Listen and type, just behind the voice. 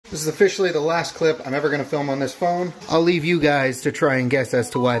This is officially the last clip I'm ever going to film on this phone. I'll leave you guys to try and guess as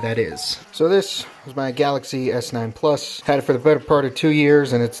to why that is. So this was my Galaxy S9 Plus. Had it for the better part of 2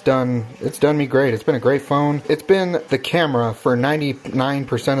 years, and it's done me great. It's been a great phone. It's been the camera for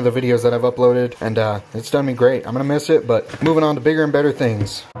 99% of the videos that I've uploaded, and it's done me great. I'm gonna miss it, but moving on to bigger and better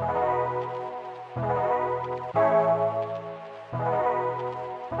things.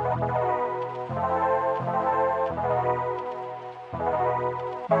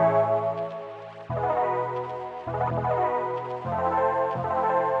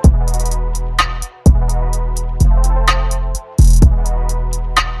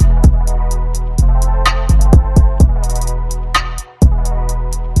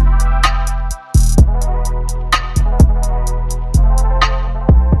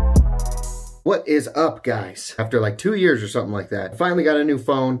 What is up, guys? After like 2 years or something like that, I finally got a new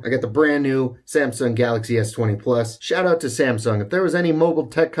phone. I got the brand new Samsung Galaxy S20 Plus. Shout out to Samsung. If there was any mobile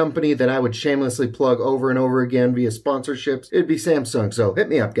tech company that I would shamelessly plug over and over again via sponsorships, it'd be Samsung. So hit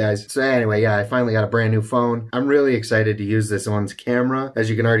me up, guys. So anyway, yeah, I finally got a brand new phone. I'm really excited to use this one's camera. As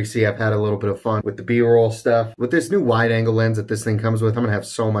you can already see, I've had a little bit of fun with the B-roll stuff. With this new wide angle lens that this thing comes with, I'm gonna have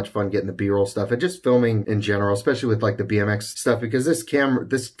so much fun getting the B-roll stuff and just filming in general, especially with like the BMX stuff, because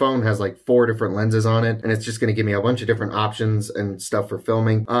this phone has like 4 different lenses on it, and it's just going to give me a bunch of different options and stuff for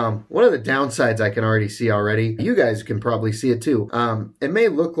filming. One of the downsides I can already see already, you guys can probably see it too. It may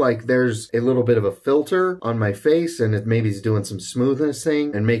look like there's a little bit of a filter on my face, and it maybe is doing some smoothness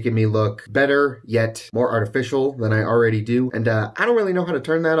thing and making me look better yet more artificial than I already do, and I don't really know how to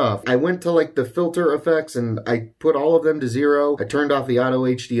turn that off. I went to like the filter effects and I put all of them to 0. I turned off the auto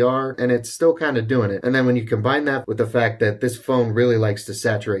HDR, and it's still kind of doing it. And then when you combine that with the fact that this phone really likes to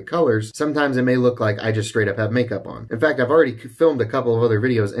saturate colors, sometimes it may look like I just straight up have makeup on. In fact, I've already filmed a couple of other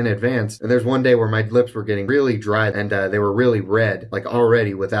videos in advance, and there's one day where my lips were getting really dry and they were really red, like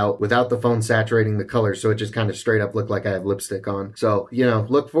already without the phone saturating the colors, so it just kind of straight up looked like I have lipstick on. So, you know,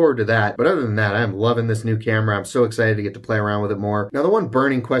 look forward to that. But other than that, I'm loving this new camera. I'm so excited to get to play around with it more. Now, the one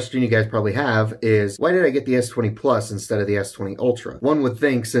burning question you guys probably have is, why did I get the S20 Plus instead of the S20 Ultra? One would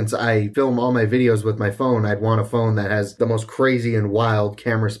think, since I film all my videos with my phone, I'd want a phone that has the most crazy and wild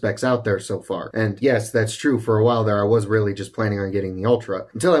camera specs out there so far. And yes, that's true. For a while there, I was really just planning on getting the Ultra,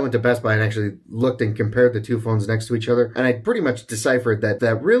 until I went to Best Buy and actually looked and compared the two phones next to each other. And I pretty much deciphered that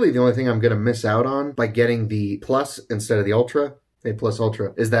really the only thing I'm going to miss out on by getting the Plus instead of the Ultra, A Plus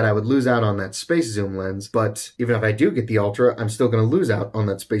Ultra, is that I would lose out on that space zoom lens. But even if I do get the Ultra, I'm still going to lose out on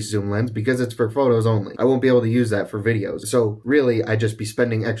that space zoom lens because it's for photos only. I won't be able to use that for videos. So really, I'd just be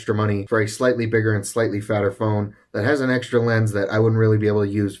spending extra money for a slightly bigger and slightly fatter phone that has an extra lens that I wouldn't really be able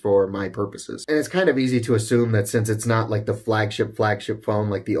to use for my purposes. And it's kind of easy to assume that since it's not like the flagship phone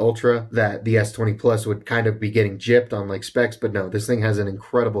like the Ultra, that the S20 Plus would kind of be getting gypped on like specs, but no, this thing has an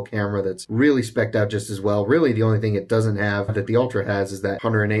incredible camera that's really spec'd out just as well. Really, the only thing it doesn't have that the Ultra has is that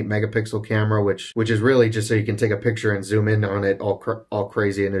 108 megapixel camera, which is really just so you can take a picture and zoom in on it all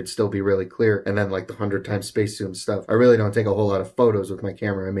crazy and it'd still be really clear. And then like the 100 times space zoom stuff. I really don't take a whole lot of photos with my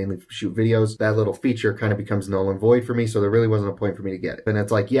camera. I mainly shoot videos. That little feature kind of becomes null and void for me, so there really wasn't a point for me to get it. And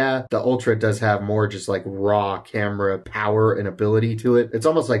it's like, yeah, the Ultra does have more just like raw camera power and ability to it. It's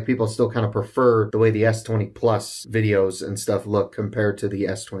almost like people still kind of prefer the way the S20 Plus videos and stuff look compared to the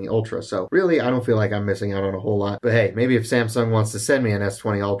S20 Ultra. So really, I don't feel like I'm missing out on a whole lot. But hey, maybe if Samsung wants to send me an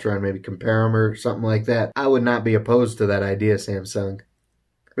S20 Ultra and maybe compare them or something like that, I would not be opposed to that idea, Samsung.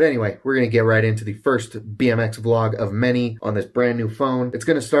 But anyway, we're going to get right into the first BMX vlog of many on this brand new phone. It's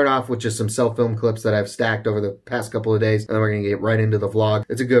going to start off with just some self-film clips that I've stacked over the past couple of days, and then we're going to get right into the vlog.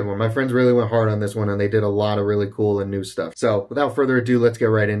 It's a good one. My friends really went hard on this one, and they did a lot of really cool and new stuff. So without further ado, let's get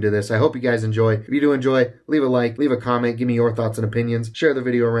right into this. I hope you guys enjoy. If you do enjoy, leave a like, leave a comment, give me your thoughts and opinions, share the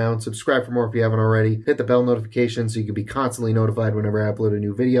video around, subscribe for more if you haven't already, hit the bell notification so you can be constantly notified whenever I upload a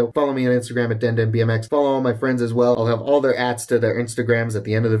new video. Follow me on Instagram at DenDenBMX. Follow all my friends as well. I'll have all their ats to their Instagrams at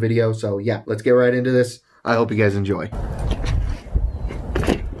the end of the video. So yeah, let's get right into this. I hope you guys enjoy.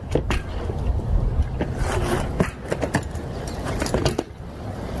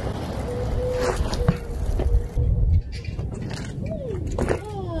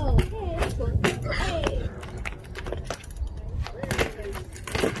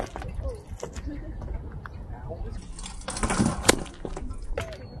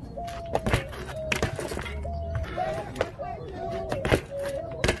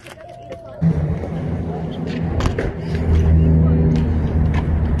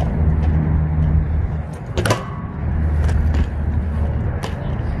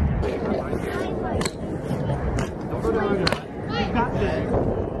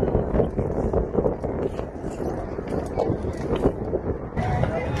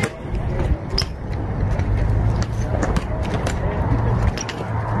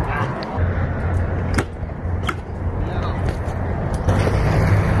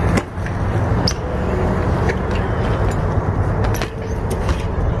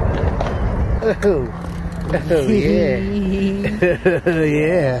 Oh yeah.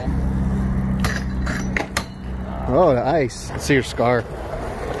 Yeah. Oh, the ice. Let's see your scar.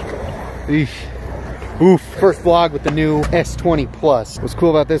 Eesh. Oof. First vlog with the new S20 Plus. What's cool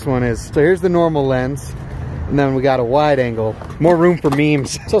about this one is, so here's the normal lens, and then we got a wide angle. More room for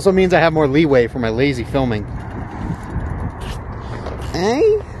memes. This also means I have more leeway for my lazy filming.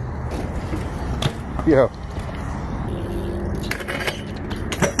 Hey? Yo.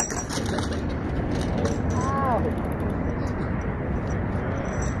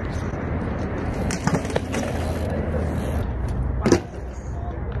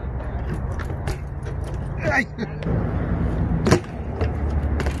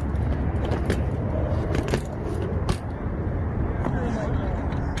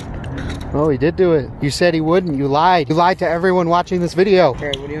 Oh, he did do it. You said he wouldn't. You lied. You lied to everyone watching this video.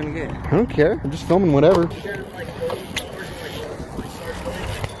 Okay, what do you want to get? I don't care. I'm just filming whatever.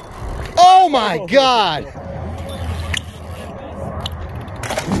 Oh my God!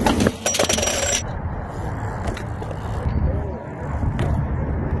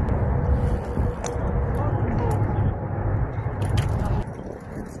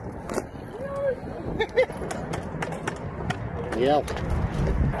 Yep.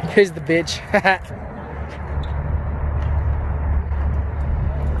 Here's the bitch.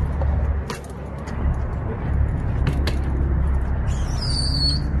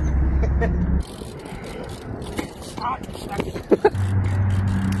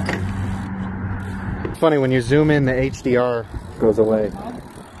 It's funny when you zoom in, the HDR goes away.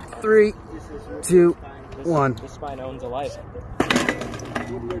 3, 2, 1. This spine owns a life.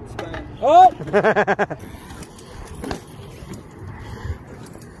 Oh!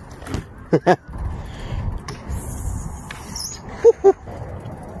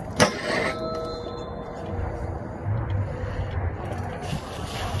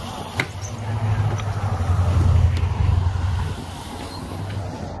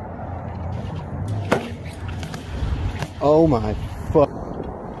 Oh my fuck.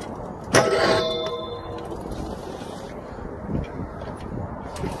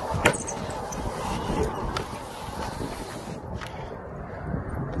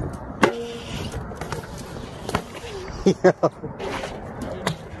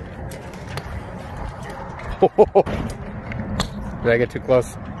 Did I get too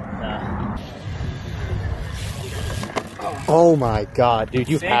close? Nah. Oh my God, dude,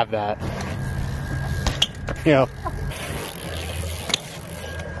 you have that. Yeah.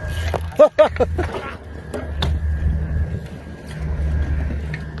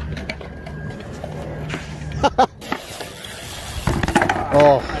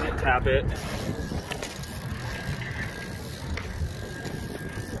 Oh. I didn't tap it.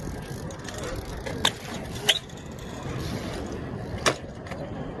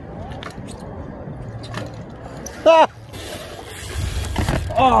 Ah.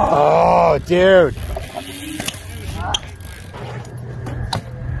 Oh, dude.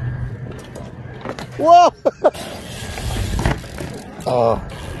 Whoa. Oh.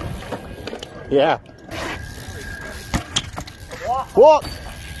 Yeah. Whoa.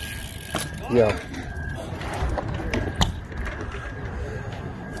 Yeah.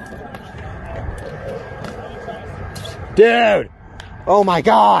 Dude. Oh my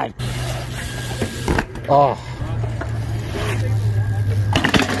God. Oh.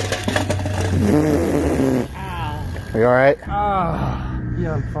 Are you alright?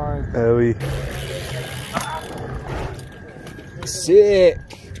 Yeah, I'm fine. Oh, sick.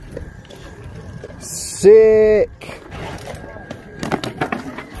 Sick.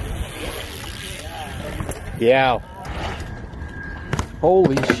 Yeah.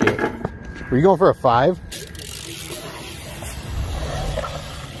 Holy shit. Were you going for a 5?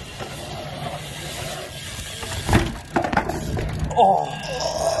 Oh.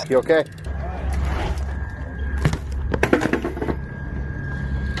 You okay?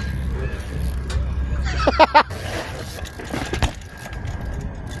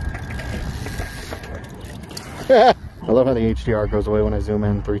 I love how the HDR goes away when I zoom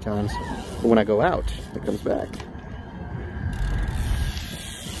in 3 times. But when I go out, it comes back.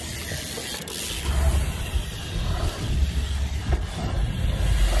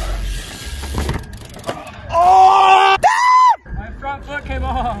 Oh! My front foot came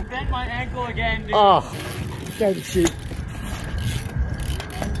off. Bent my ankle again, dude. Oh, that shit.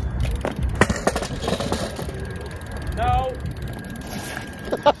 No.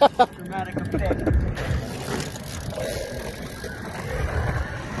 Dramatic effect.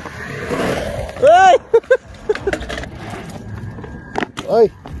 Hey! Hey!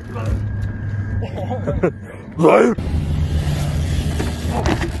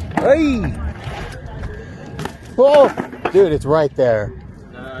 Hey! Oh, dude, it's right there.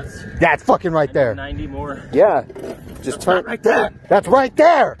 That's That's fucking right there. 90 more. Yeah. Just turn right there. That's right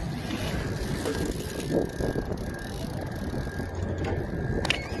there.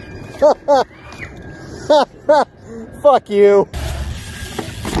 Fuck you.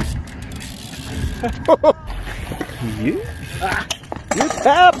 You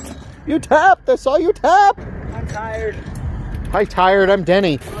tapped. You tapped. I saw you tap. I'm tired. Hi, tired. I'm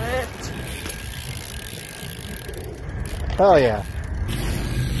Denny. Hell yeah.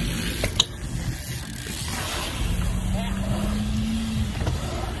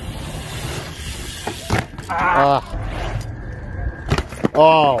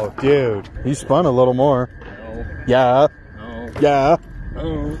 Oh, dude. He spun a little more. No. Yeah. No. Yeah.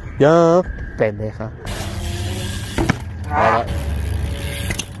 No. Yeah. Pendeja.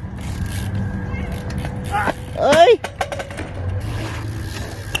 Hey!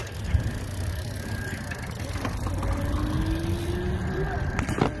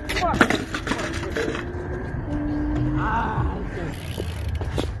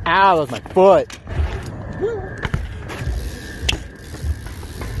 Ow, that was my foot.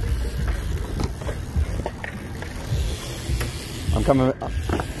 I'm coming.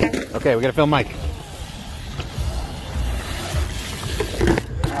 Okay, we gotta film Mike.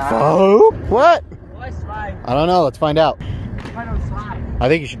 Oh, what? Will I slide? I don't know. Let's find out. If I don't slide. I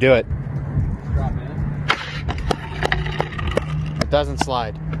think you should do it. Drop it. It doesn't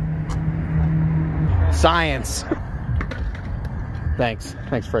slide. Science. Thanks.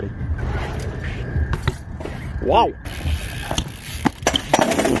 Thanks, Freddie. Wow.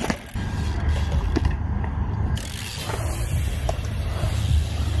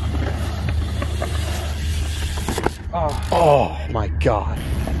 Oh my God.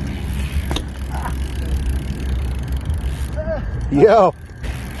 Yo.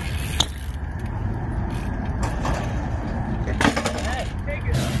 Hey, take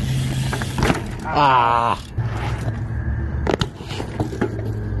it. Ah.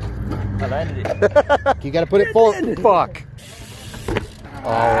 I landed it. You gotta put it full. Fuck.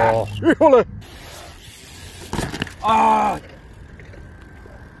 Oh. Ah!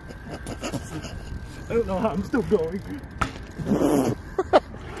 I don't know how I'm still going.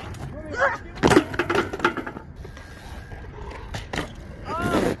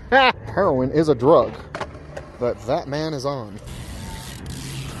 Heroin is a drug that man is on.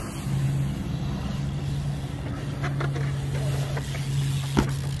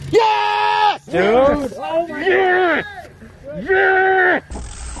 Yes! Dude! Oh my Yeah! Yeah!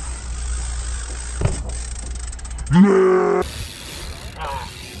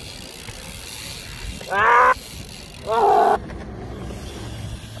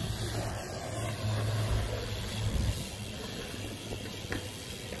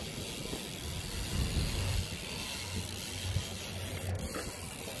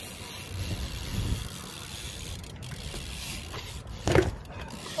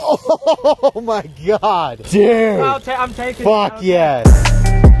 Oh my God, dude! I'm taking it. Fuck yes!